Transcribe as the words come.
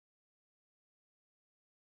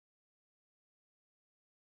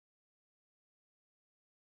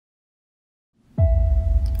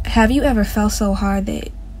Have you ever felt so hard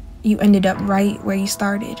that you ended up right where you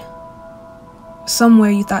started?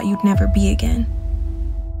 Somewhere you thought you'd never be again.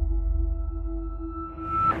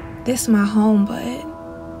 This my home,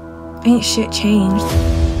 but ain't shit changed.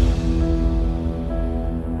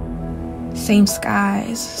 Same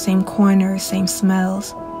skies, same corners, same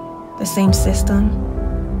smells, the same system.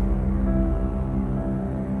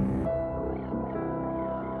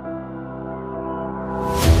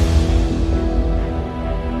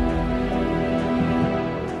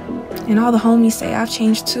 And all the homies say I've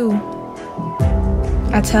changed too.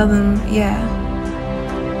 I tell them, yeah.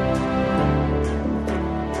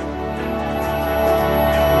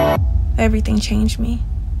 Everything changed me,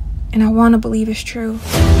 and I want to believe it's true.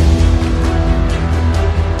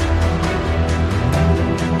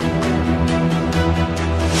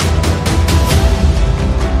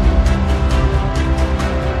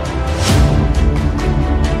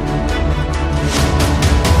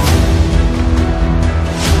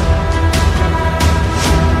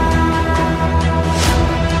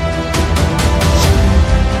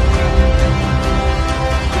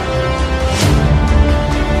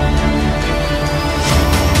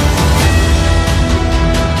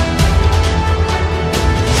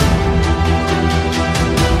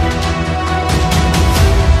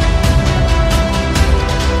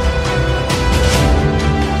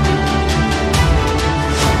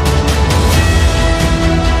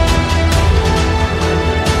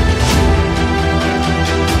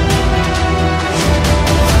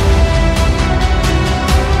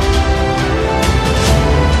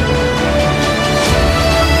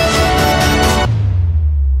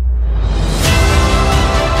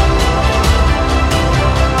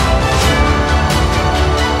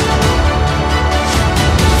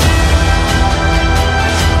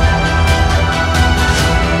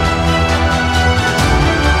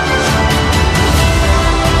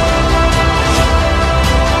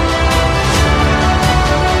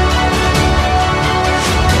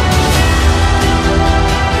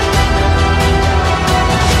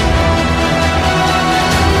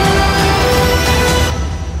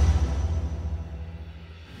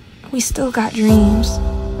 We still got dreams.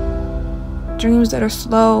 Dreams that are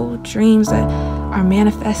slow, dreams that are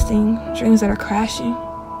manifesting, dreams that are crashing,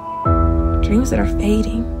 dreams that are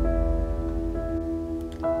fading.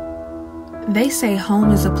 They say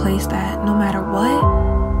home is a place that no matter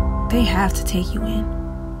what, they have to take you in.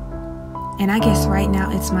 And I guess right now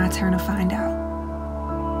it's my turn to find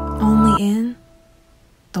out. Only in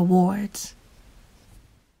the wards.